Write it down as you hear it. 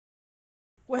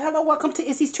Well, hello, welcome to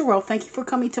Izzy's Tarot. Thank you for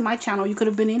coming to my channel. You could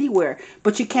have been anywhere,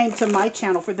 but you came to my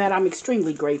channel. For that, I'm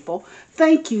extremely grateful.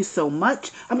 Thank you so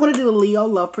much. I'm going to do a Leo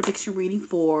love prediction reading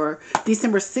for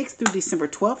December 6th through December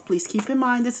 12th. Please keep in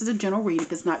mind this is a general reading.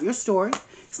 It's not your story.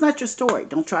 It's not your story.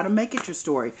 Don't try to make it your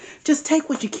story. Just take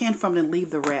what you can from it and leave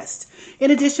the rest.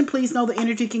 In addition, please know the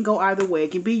energy can go either way.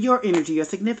 It can be your energy, your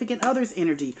significant other's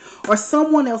energy, or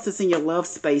someone else's in your love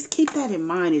space. Keep that in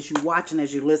mind as you watch and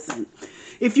as you listen.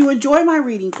 If you enjoy my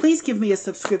reading, please give me a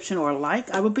subscription or a like.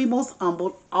 I would be most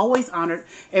humbled, always honored,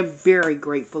 and very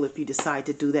grateful if you decide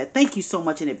to do that. Thank you so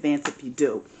much in advance if you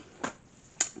do.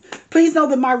 Please know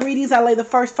that my readings, I lay the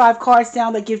first 5 cards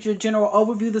down. That gives you a general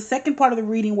overview. The second part of the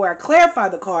reading, where I clarify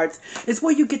the cards, is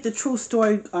where you get the true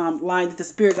story line that the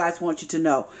spirit guides want you to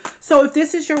know. So if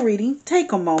this is your reading,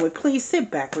 take a moment. Please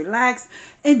sit back, relax,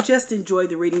 and just enjoy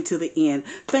the reading to the end.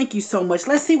 Thank you so much.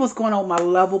 Let's see what's going on with my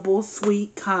lovable,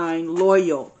 sweet, kind,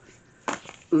 loyal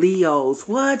Leos.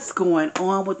 What's going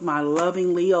on with my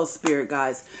loving Leo spirit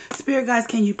guys? Spirit guys,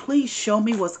 can you please show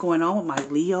me what's going on with my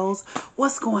Leos?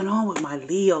 What's going on with my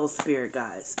Leo spirit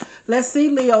guys? Let's see,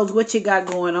 Leos, what you got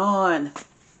going on.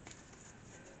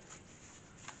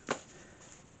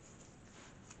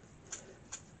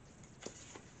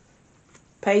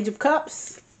 Page of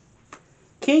Cups,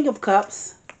 King of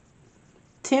Cups,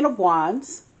 Ten of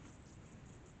Wands,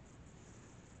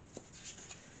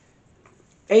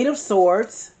 Eight of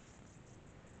Swords,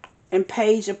 and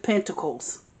Page of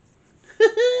Pentacles.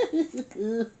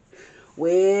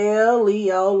 Well,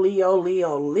 Leo, Leo,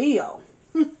 Leo, Leo.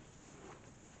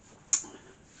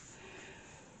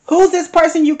 Who's this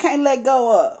person you can't let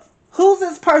go of? Who's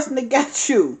this person that got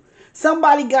you?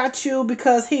 Somebody got you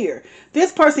because here,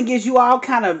 this person gives you all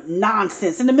kind of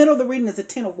nonsense. In the middle of the reading is a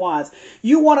Ten of Wands.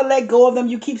 You want to let go of them.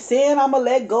 You keep saying, I'm going to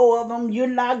let go of them. You're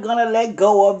not going to let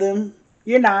go of them.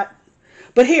 You're not.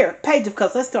 But here, Page of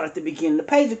Cups, let's start at the beginning. The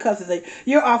Page of Cups is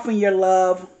you're offering your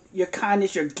love, your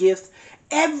kindness, your gifts,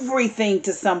 everything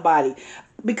to somebody.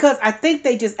 Because I think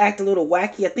they just act a little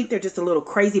wacky. I think they're just a little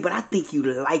crazy, but I think you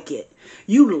like it.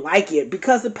 You like it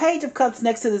because the Page of Cups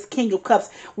next to this King of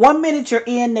Cups, 1 minute you're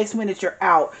in, next minute you're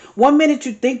out. 1 minute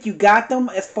you think you got them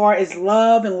as far as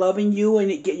love and loving you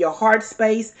and get your heart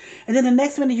space. And then the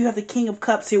next minute you have the King of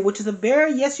Cups here, which is a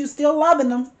very, yes, you still loving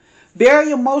them.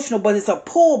 Very emotional, but it's a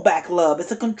pullback love.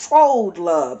 It's a controlled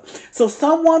love. So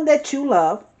someone that you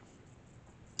love,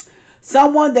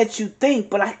 someone that you think,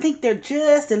 but I think they're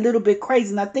just a little bit crazy,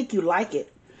 and I think you like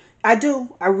it. I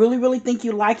do. I really, really think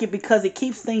you like it because it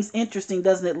keeps things interesting,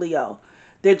 doesn't it, Leo?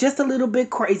 They're just a little bit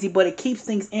crazy, but it keeps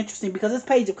things interesting because this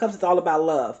Page of Cups is all about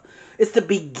love. It's the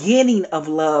beginning of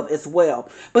love as well.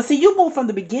 But see, you move from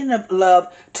the beginning of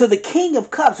love to the King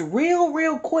of Cups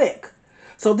real quick.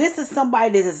 So this is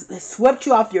somebody that has swept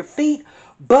you off your feet,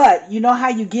 but you know how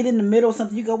you get in the middle of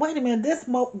something, you go, wait a minute,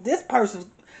 this person,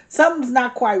 something's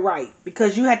not quite right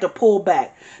because you had to pull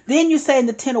back. Then you're saying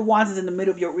the Ten of Wands is in the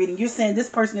middle of your reading. You're saying this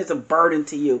person is a burden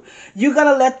to you. You're going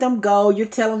to let them go. You're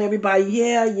telling everybody,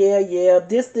 yeah,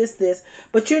 this.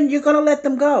 But you're going to let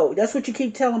them go. That's what you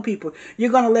keep telling people.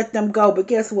 You're going to let them go. But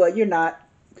guess what? You're not.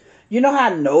 You know how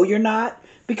I know you're not?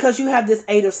 Because you have this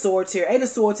Eight of Swords here. Eight of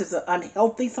Swords is an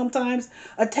unhealthy sometimes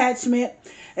attachment.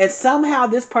 And somehow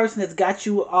this person has got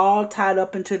you all tied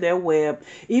up into their web.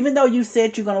 Even though you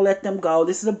said you're going to let them go.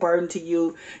 This is a burden to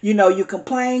you. You know, you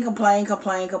complain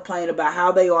about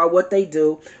how they are, what they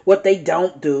do, what they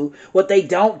do, what they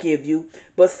don't give you.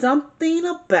 But something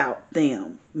about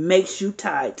them makes you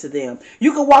tied to them.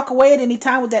 You can walk away at any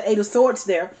time with that Eight of Swords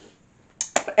there.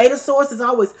 Eight of Swords is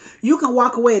always, you can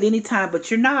walk away at any time,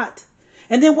 but you're not.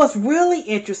 And then what's really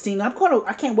interesting, I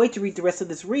can't wait to read the rest of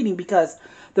this reading because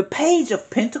the Page of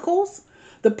Pentacles,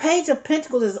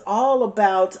 is all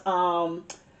about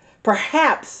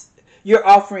perhaps you're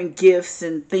offering gifts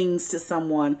and things to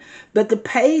someone. But the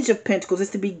Page of Pentacles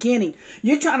is the beginning.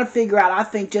 You're trying to figure out, I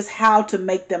think, just how to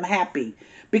make them happy.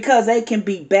 Because they can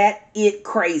be bat-it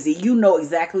crazy. You know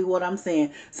exactly what I'm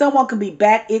saying. Someone can be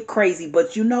bat-it crazy,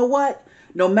 but you know what?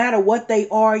 No matter what they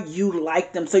are, you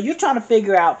like them. So you're trying to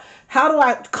figure out, how do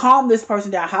I calm this person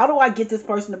down? How do I get this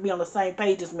person to be on the same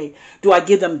page as me? Do I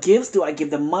give them gifts? Do I give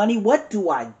them money? What do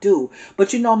I do?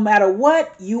 But no matter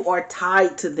what, you are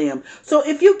tied to them. So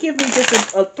if you give me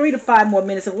just a 3 to 5 more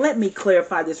minutes and let me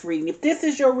clarify this reading. If this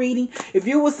is your reading, if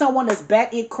you're with someone that's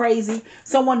bat-it crazy,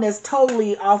 someone that's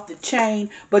totally off the chain,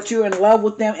 but you're in love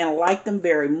with them and like them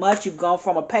very much, you've gone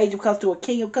from a Page of Cups to a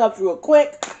King of Cups real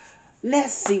quick.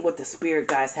 Let's see what the Spirit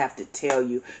Guides have to tell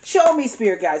you. Show me,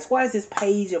 Spirit Guides. Why is this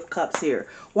Page of Cups here?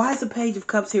 Why is the Page of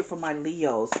Cups here for my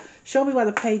Leos? Show me why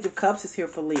the Page of Cups is here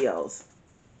for Leos.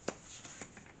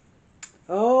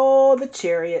 Oh, the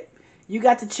Chariot. You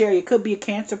got the Chariot. It could be a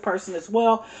Cancer person as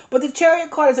well. But the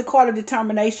Chariot card is a card of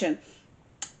determination.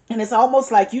 And it's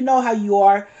almost like, you know how you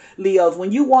are, Leos.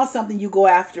 When you want something, you go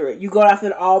after it. You go after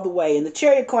it all the way. And the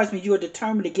Chariot cards means you are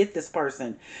determined to get this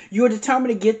person. You are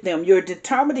determined to get them. You're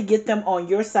determined to get them on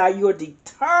your side. You are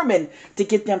determined to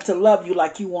get them to love you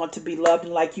like you want to be loved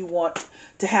and like you want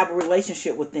to have a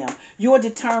relationship with them. You are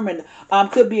determined.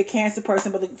 Could be a Cancer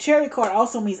person, but the Chariot card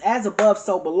also means as above,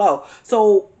 so below.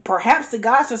 So perhaps the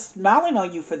gods are smiling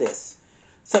on you for this.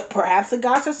 So perhaps the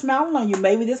gods are smiling on you.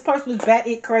 Maybe this person is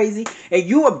bat-it crazy and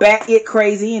you are bat-it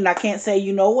crazy. And I can't say,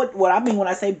 you know what I mean when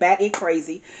I say bat-it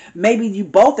crazy. Maybe you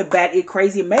both are bat-it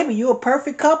crazy. And maybe you're a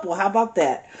perfect couple. How about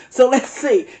that? So let's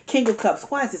see. King of Cups.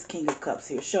 Why is this King of Cups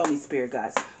here? Show me, Spirit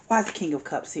guys. Why is the King of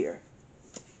Cups here?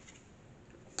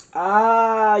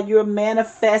 Ah, you're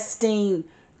manifesting.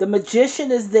 The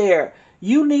Magician is there.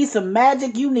 You need some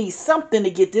magic. You need something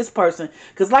to get this person.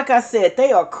 Because like I said,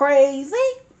 they are crazy.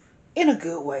 In a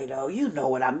good way, though. You know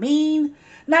what I mean.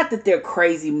 Not that they're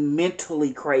crazy,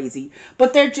 mentally crazy.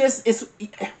 But they're just,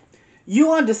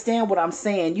 you understand what I'm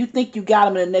saying. You think you got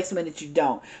them and the next minute you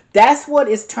don't. That's what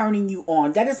is turning you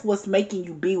on. That is what's making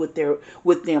you be with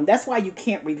them. That's why you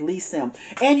can't release them.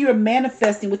 And you're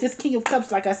manifesting with this King of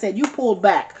Cups. Like I said, you pulled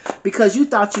back because you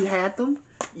thought you had them.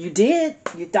 You did.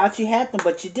 You thought you had them,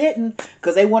 but you didn't.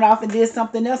 Because they went off and did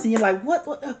something else. And you're like,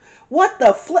 what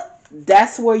the flip?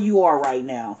 That's where you are right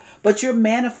now. But you're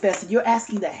manifesting. You're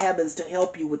asking the heavens to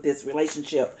help you with this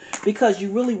relationship because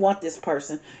you really want this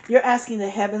person. You're asking the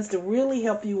heavens to really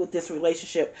help you with this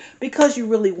relationship because you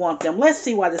really want them. Let's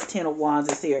see why this Ten of Wands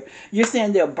is here. You're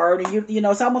saying they're a burden. You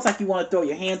know, it's almost like you want to throw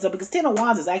your hands up because Ten of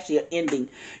Wands is actually an ending.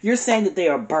 You're saying that they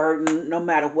are a burden no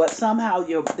matter what. Somehow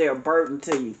they're a burden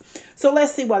to you. So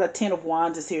let's see why the Ten of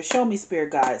Wands is here. Show me,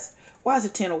 Spirit guys. Why is the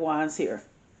Ten of Wands here?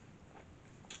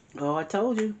 Oh, I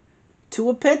told you. Two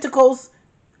of Pentacles.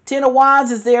 Ten of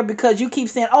Wands is there because you keep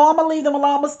saying, oh, I'm going to leave them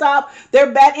alone. I'm going to stop.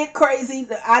 They're bat-it crazy.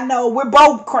 I know. We're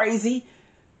both crazy.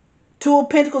 Two of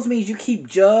Pentacles means you keep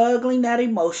juggling that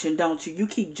emotion, don't you? You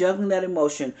keep juggling that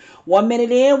emotion. 1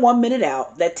 minute in, 1 minute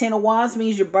out. That Ten of Wands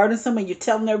means you're burdensome and you're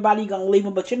telling everybody you're going to leave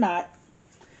them, but you're not.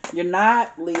 You're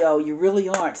not, Leo. You really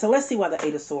aren't. So let's see why the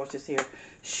Eight of Swords is here.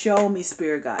 Show me,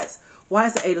 Spirit guys. Why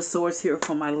is the Eight of Swords here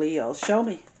for my Leo? Show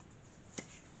me.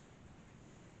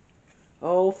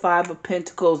 Oh, Five of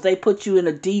Pentacles. They put you in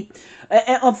a deep...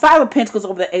 Five of Pentacles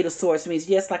over the Eight of Swords means,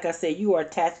 yes, like I said, you are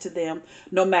attached to them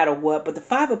no matter what. But the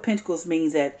Five of Pentacles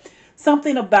means that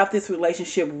something about this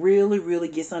relationship really, really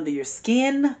gets under your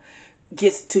skin,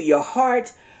 gets to your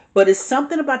heart. But it's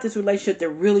something about this relationship that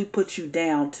really puts you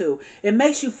down, too. It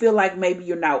makes you feel like maybe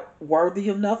you're not worthy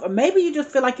enough. Or maybe you just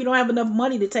feel like you don't have enough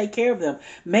money to take care of them.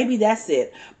 Maybe that's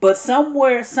it. But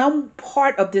somewhere, some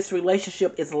part of this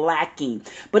relationship is lacking.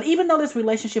 But even though this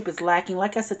relationship is lacking,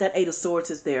 like I said, that Eight of Swords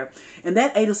is there. And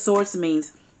that Eight of Swords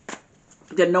means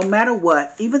that no matter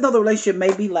what, even though the relationship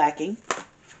may be lacking,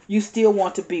 you still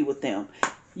want to be with them.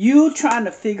 You trying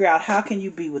to figure out how can you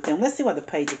be with them. Let's see why the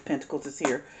Page of Pentacles is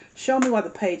here. Show me why the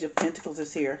Page of Pentacles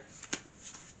is here.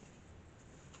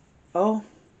 Oh,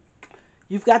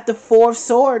 you've got the Four of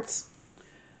Swords.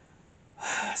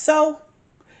 So,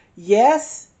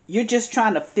 yes, you're just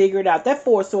trying to figure it out. That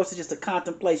Four of Swords is just a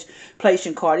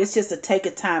contemplation card. It's just a take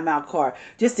a time out card.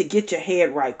 Just to get your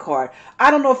head right card. I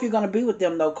don't know if you're going to be with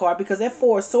them though card. Because that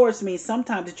Four of Swords means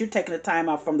sometimes that you're taking a time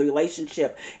out from the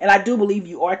relationship. And I do believe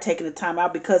you are taking a time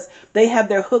out because they have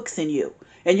their hooks in you.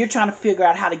 And you're trying to figure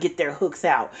out how to get their hooks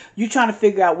out. You're trying to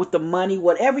figure out with the money,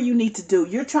 whatever you need to do.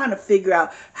 You're trying to figure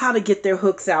out how to get their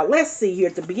hooks out. Let's see here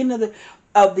at the beginning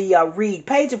of the read.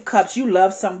 Page of Cups, you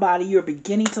love somebody. You're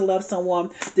beginning to love someone.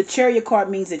 The Chariot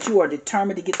card means that you are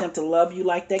determined to get them to love you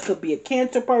like that. Could be a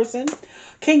Cancer person.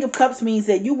 King of Cups means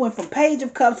that you went from Page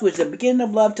of Cups, which is the beginning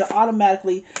of love, to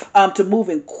automatically to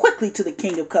moving quickly to the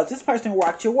King of Cups. This person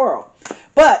rocked your world.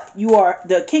 But you are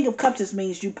the King of Cups. Just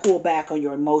means you pull back on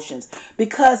your emotions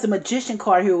because the Magician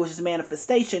card here, which is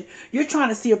manifestation, you're trying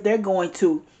to see if they're going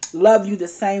to love you the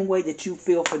same way that you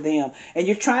feel for them, and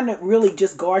you're trying to really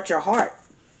just guard your heart.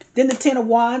 Then the Ten of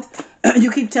Wands,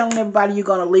 you keep telling everybody you're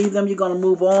going to leave them, you're going to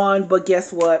move on, but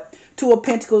guess what? Two of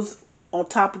Pentacles on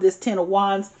top of this Ten of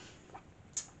Wands.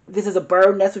 This is a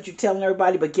burden. That's what you're telling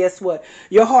everybody. But guess what?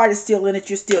 Your heart is still in it.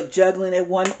 You're still juggling it.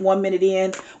 One minute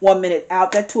in, 1 minute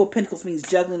out. That Two of Pentacles means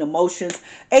juggling emotions.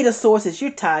 Eight of Swords is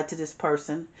you're tied to this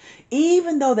person.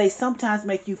 Even though they sometimes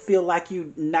make you feel like you're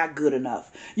not good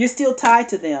enough. You're still tied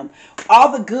to them.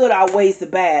 All the good outweighs the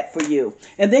bad for you.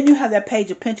 And then you have that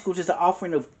Page of Pentacles, which is an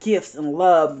offering of gifts and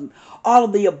love. All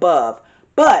of the above.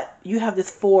 But you have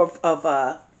this Four of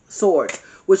Swords,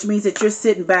 which means that you're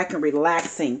sitting back and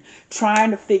relaxing,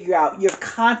 trying to figure out, you're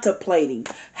contemplating,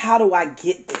 how do I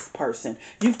get this person?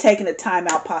 You've taken a time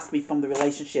out possibly from the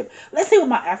relationship. Let's see what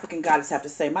my African goddess have to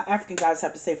say. My African goddess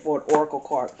have to say for an oracle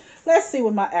card. Let's see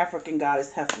what my African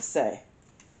goddess have to say.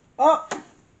 Oh,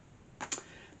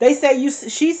 they say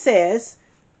she says,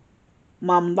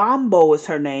 Mamlambo is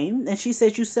her name, and she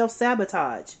says you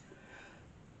self-sabotage.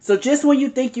 So just when you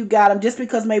think you got them, just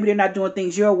because maybe they're not doing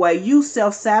things your way, you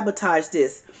self-sabotage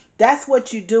this. That's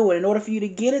what you do. And in order for you to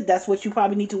get it, that's what you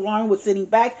probably need to learn with sitting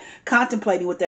back, contemplating with that.